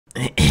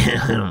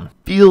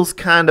Feels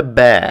kinda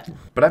bad.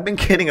 But I've been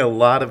getting a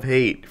lot of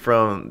hate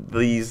from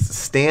these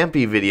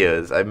Stampy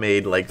videos I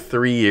made like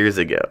 3 years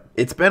ago.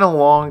 It's been a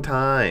long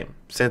time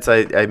since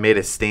I made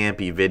a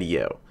Stampy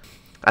video.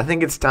 I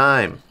think it's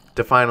time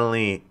to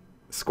finally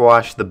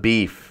squash the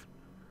beef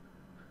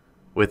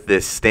with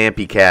this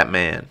Stampy cat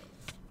man.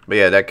 But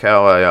yeah, that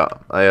cow,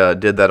 I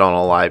did that on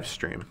a live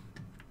stream.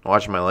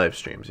 Watch my live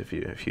streams if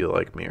you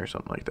like me or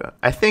something like that.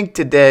 I think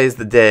today is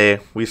the day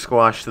we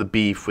squash the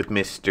beef with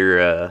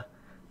Mr.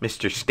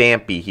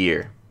 Stampy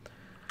here.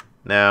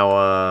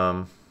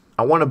 Now,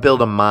 I want to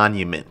build a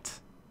monument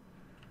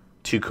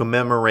to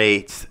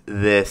commemorate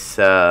this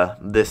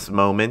this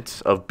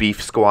moment of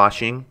beef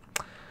squashing.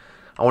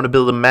 I want to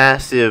build a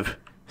massive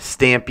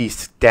Stampy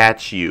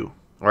statue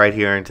right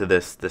here into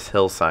this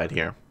hillside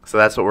here. So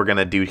that's what we're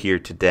gonna do here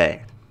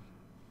today.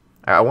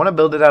 I want to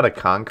build it out of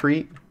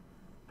concrete.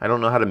 I don't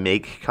know how to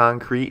make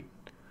concrete,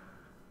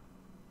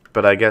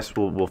 but I guess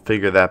we'll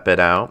figure that bit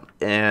out,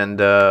 and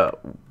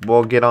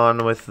we'll get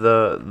on with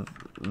the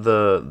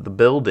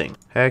building.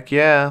 Heck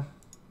yeah!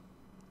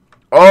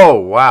 Oh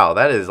wow,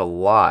 that is a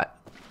lot.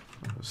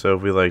 So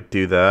if we like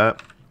do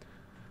that,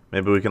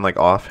 maybe we can like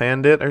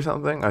offhand it or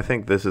something. I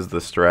think this is the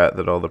strat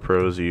that all the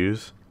pros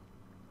use.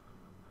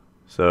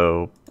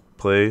 So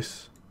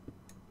place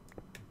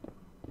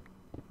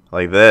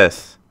like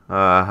this.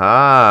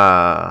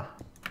 Aha!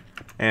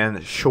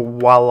 And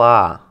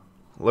voila!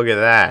 Look at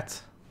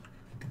that.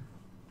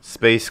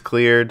 Space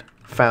cleared,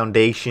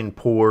 foundation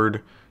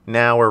poured.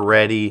 Now we're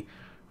ready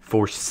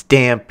for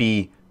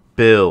Stampy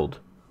build.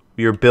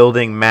 We are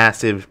building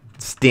massive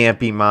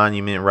Stampy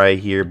monument right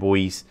here,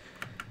 boys.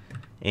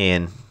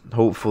 And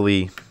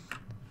hopefully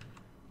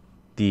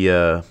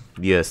the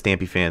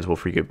Stampy fans will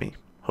forgive me.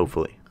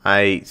 Hopefully.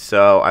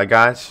 So I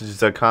got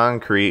the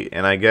concrete,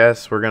 and I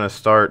guess we're gonna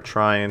start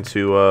trying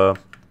to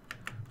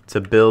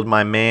build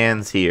my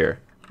man's here.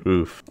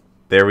 Oof.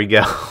 There we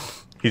go.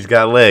 He's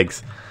got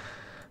legs.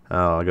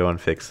 Oh, I'll go and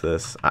fix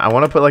this. I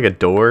want to put like a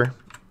door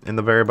in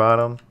the very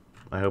bottom.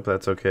 I hope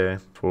that's okay.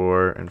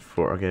 4 and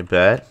 4. Okay,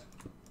 bet.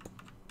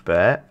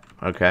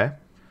 Okay.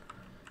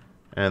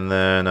 And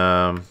then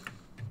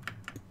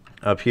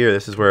up here,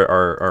 this is where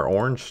our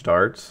orange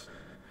starts.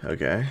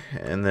 Okay.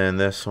 And then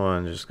this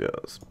one just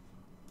goes.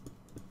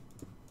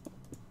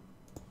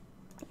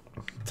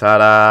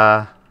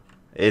 Ta-da!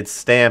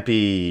 It's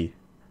Stampy.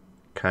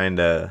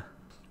 Kinda.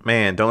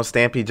 Man, don't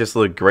Stampy just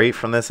look great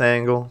from this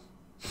angle?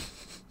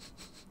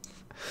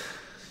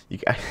 You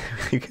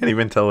can't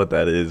even tell what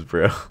that is,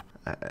 bro.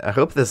 I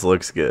hope this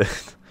looks good.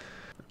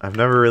 I've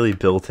never really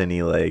built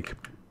any, like,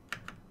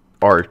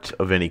 art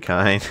of any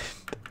kind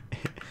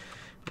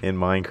in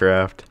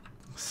Minecraft.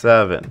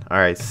 7.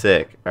 Alright,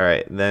 sick.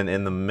 Alright, then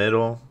in the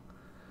middle,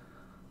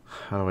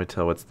 how do I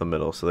tell what's the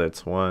middle? So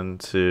that's 1,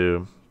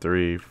 2,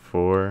 3,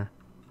 4.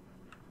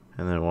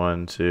 And then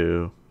 1,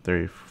 2,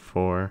 3,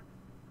 4.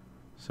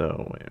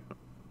 So wait,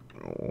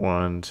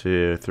 1,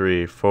 2,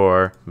 3,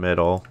 4,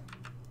 middle.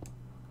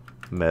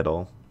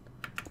 And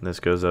this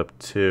goes up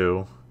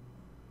 2.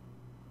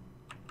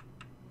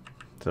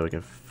 So we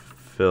can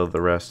fill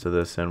the rest of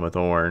this in with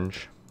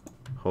orange.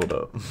 Hold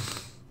up.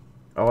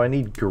 Oh, I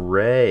need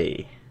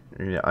gray.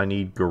 I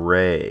need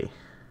gray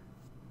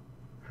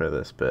for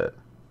this bit.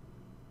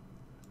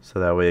 So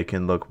that way it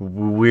can look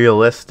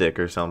realistic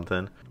or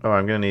something. Oh,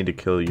 I'm gonna need to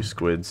kill you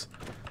squids.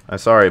 I'm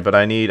sorry, but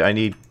I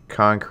need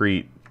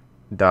concrete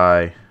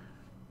dye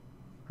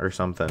or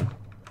something.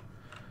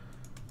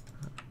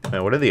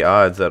 Man, what are the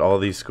odds that all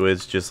these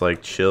squids just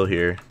like chill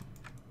here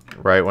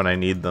right when I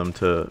need them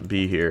to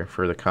be here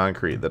for the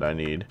concrete that I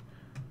need?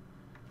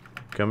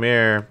 Come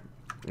here,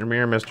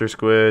 Mr.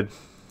 Squid.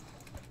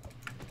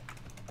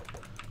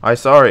 I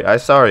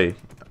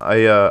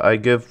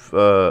give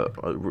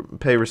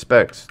pay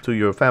respects to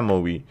your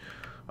family.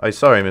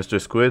 Sorry,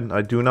 Mr. Squid.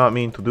 I do not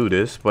mean to do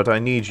this, but I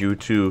need you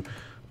to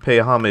pay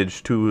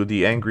homage to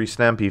the angry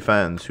Stampy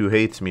fans who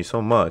hates me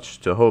so much,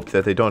 to hope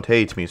that they don't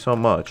hate me so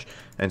much,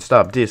 and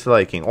stop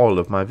disliking all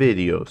of my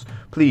videos.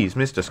 Please,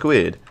 Mr.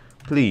 Squid,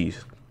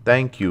 please.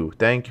 Thank you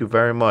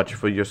very much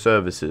for your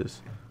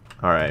services.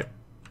 Alright.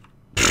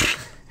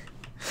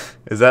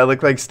 Does that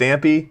look like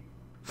Stampy?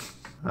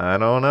 I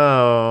don't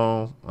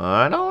know.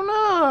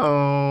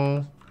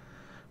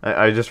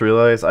 I just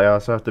realized I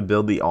also have to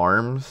build the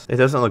arms. It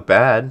doesn't look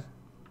bad.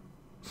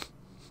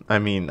 I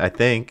mean, I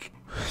think.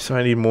 So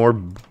I need more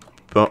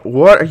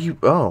what are you?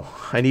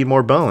 Oh, I need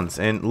more bones.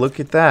 And look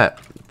at that.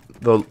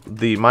 The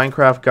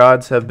Minecraft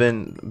gods have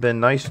been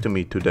nice to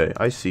me today.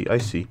 I see.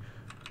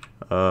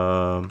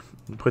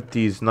 Put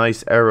these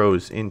nice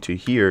arrows into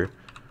here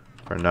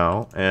for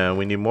now. And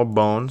we need more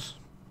bones.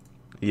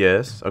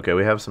 Yes. Okay,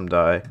 we have some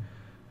dye.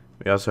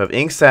 We also have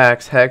ink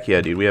sacks. Heck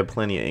yeah, dude. We have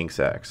plenty of ink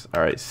sacks.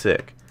 Alright,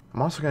 sick.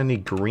 I'm also going to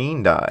need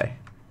green dye.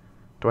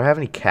 Do I have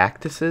any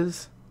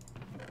cactuses?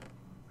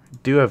 I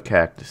do have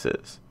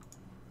cactuses.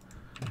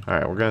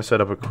 Alright, we're going to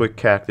set up a quick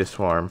cactus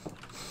farm.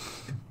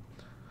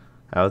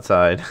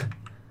 Outside.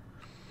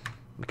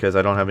 Because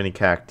I don't have any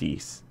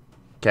cactuses.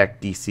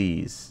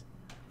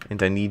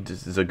 And I need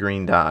the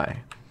green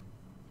dye.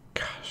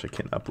 gosh, I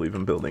cannot believe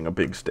I'm building a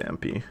big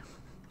Stampy.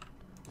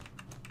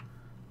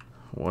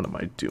 What am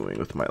I doing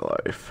with my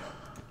life?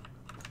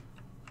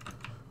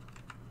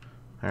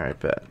 Alright,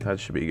 bet. That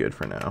should be good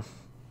for now.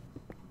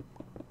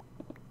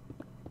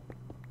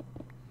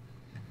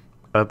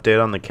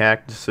 Update on the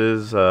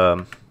cactuses.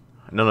 None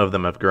of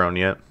them have grown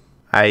yet.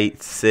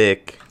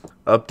 Sick.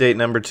 Update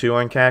number 2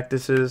 on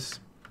cactuses.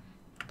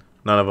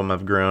 None of them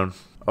have grown.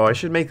 Oh, I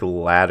should make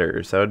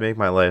ladders. That would make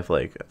my life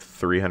like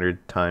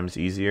 300 times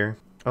easier.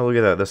 Oh, look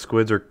at that. The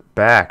squids are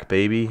back,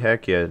 baby.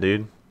 Heck yeah,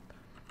 dude.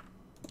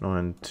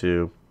 1,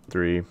 2,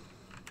 3,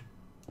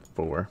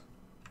 4.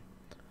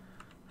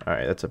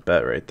 Alright, that's a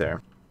bet right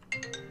there.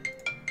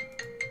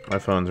 My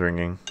phone's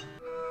ringing.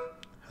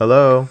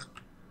 Hello?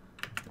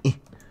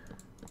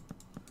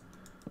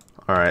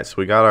 Alright, so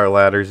we got our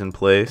ladders in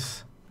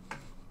place,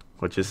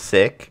 which is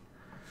sick.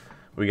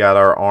 We got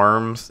our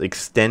arms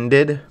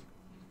extended,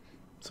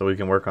 so we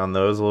can work on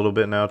those a little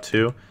bit now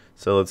too.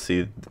 So let's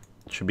see,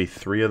 should be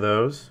 3 of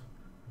those.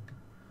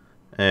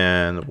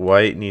 And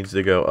white needs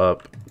to go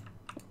up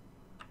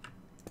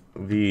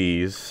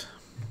these.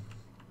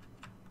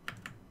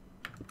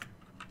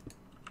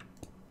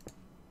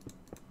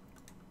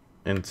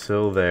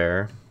 Until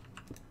there.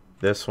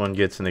 This one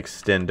gets an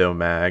extendo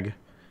mag.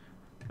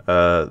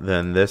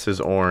 Then this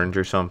is orange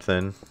or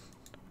something.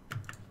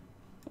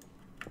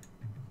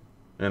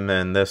 And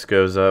then this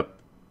goes up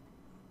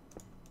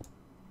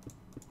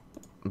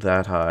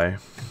that high.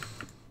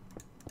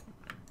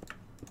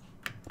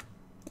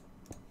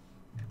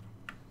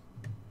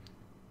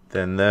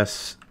 Then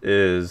this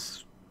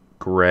is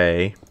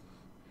gray.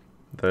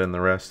 Then the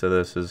rest of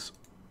this is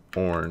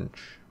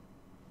orange.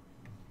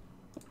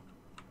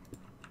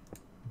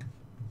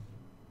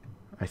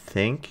 I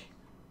think.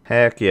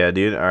 Heck yeah,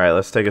 dude. Alright,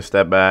 let's take a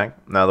step back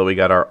now that we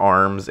got our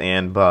arms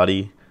and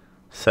body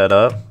set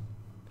up.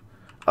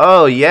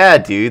 Oh, yeah,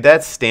 dude.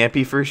 That's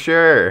Stampy for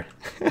sure.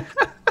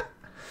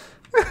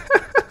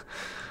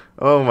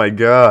 Oh, my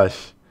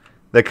gosh.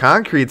 The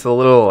concrete's a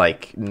little,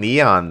 like,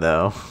 neon,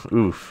 though.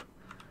 Oof.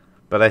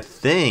 But I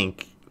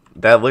think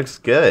that looks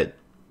good.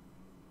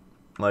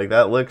 Like,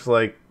 that looks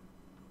like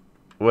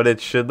what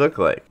it should look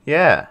like.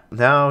 Yeah.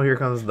 Now here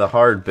comes the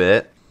hard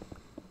bit.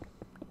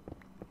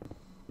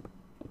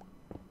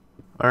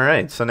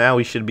 Alright, so now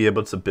we should be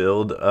able to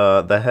build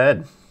the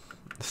head.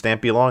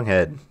 Stampy long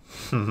head.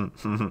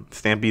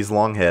 Stampy's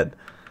long head.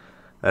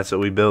 That's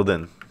what we build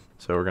in.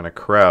 So we're going to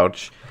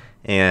crouch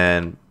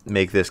and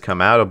make this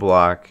come out of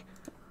block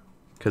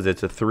because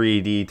it's a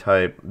 3D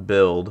type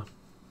build,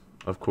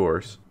 of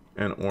course.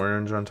 And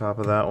orange on top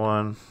of that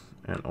one.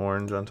 And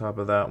orange on top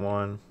of that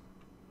one.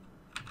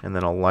 And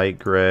then a light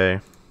gray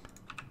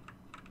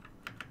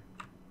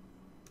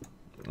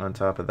on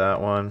top of that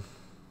one.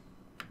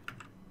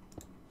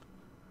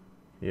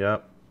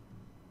 Yep.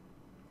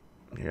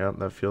 Yep,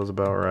 that feels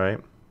about right.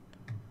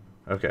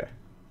 Okay.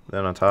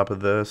 Then on top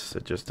of this,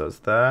 it just does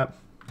that.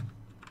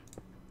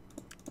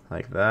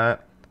 Like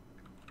that.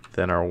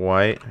 Then our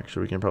white.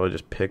 Actually, we can probably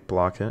just pick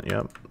block it.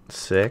 Yep.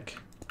 Sick.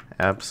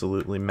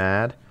 Absolutely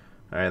mad.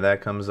 Alright,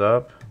 that comes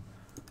up.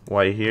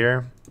 White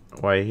here.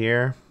 White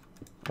here.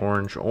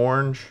 Orange,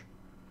 orange.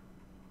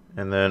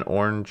 And then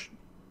orange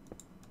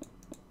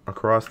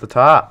across the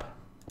top.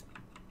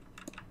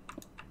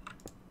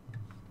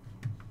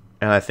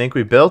 And I think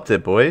we built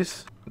it,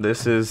 boys.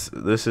 This is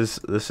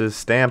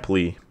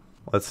Stamply.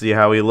 Let's see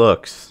how he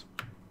looks.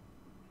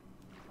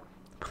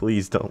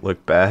 Please don't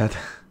look bad.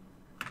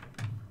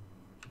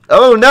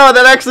 Oh no,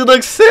 that actually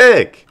looks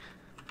sick.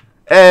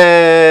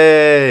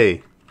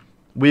 Hey!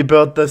 We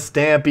built the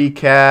Stampy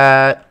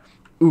cat.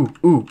 Ooh,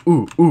 ooh,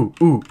 ooh, ooh,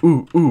 ooh,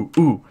 ooh, ooh,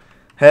 ooh.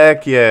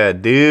 Heck yeah,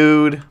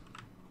 dude.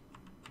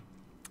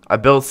 I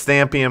built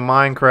Stampy in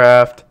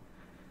Minecraft.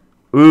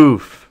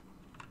 Oof.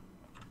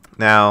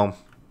 Now,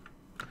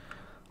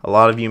 a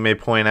lot of you may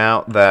point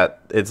out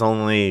that it's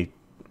only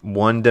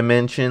one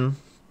dimension,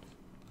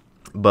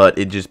 but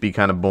it'd just be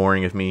kind of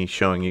boring if me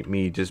showing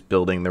me just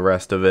building the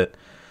rest of it.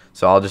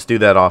 So I'll just do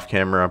that off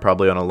camera,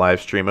 probably on a live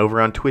stream over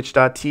on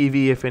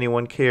twitch.tv if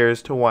anyone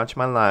cares to watch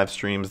my live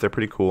streams. They're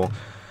pretty cool,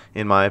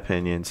 in my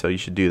opinion, so you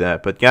should do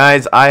that. But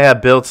guys, I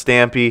have built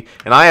Stampy,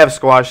 and I have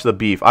squashed the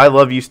beef. I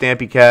love you,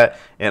 Stampy Cat,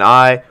 and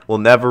I will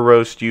never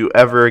roast you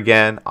ever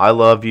again. I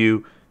love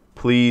you.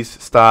 Please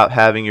stop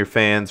having your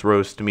fans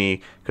roast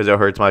me because it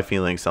hurts my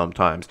feelings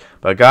sometimes.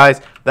 But guys,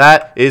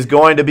 that is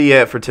going to be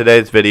it for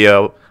today's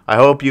video. I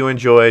hope you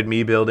enjoyed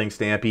me building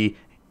Stampy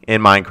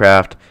in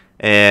Minecraft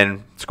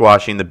and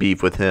squashing the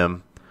beef with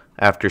him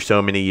after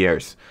so many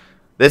years.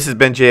 This has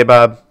been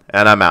J-Bob,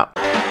 and I'm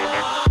out.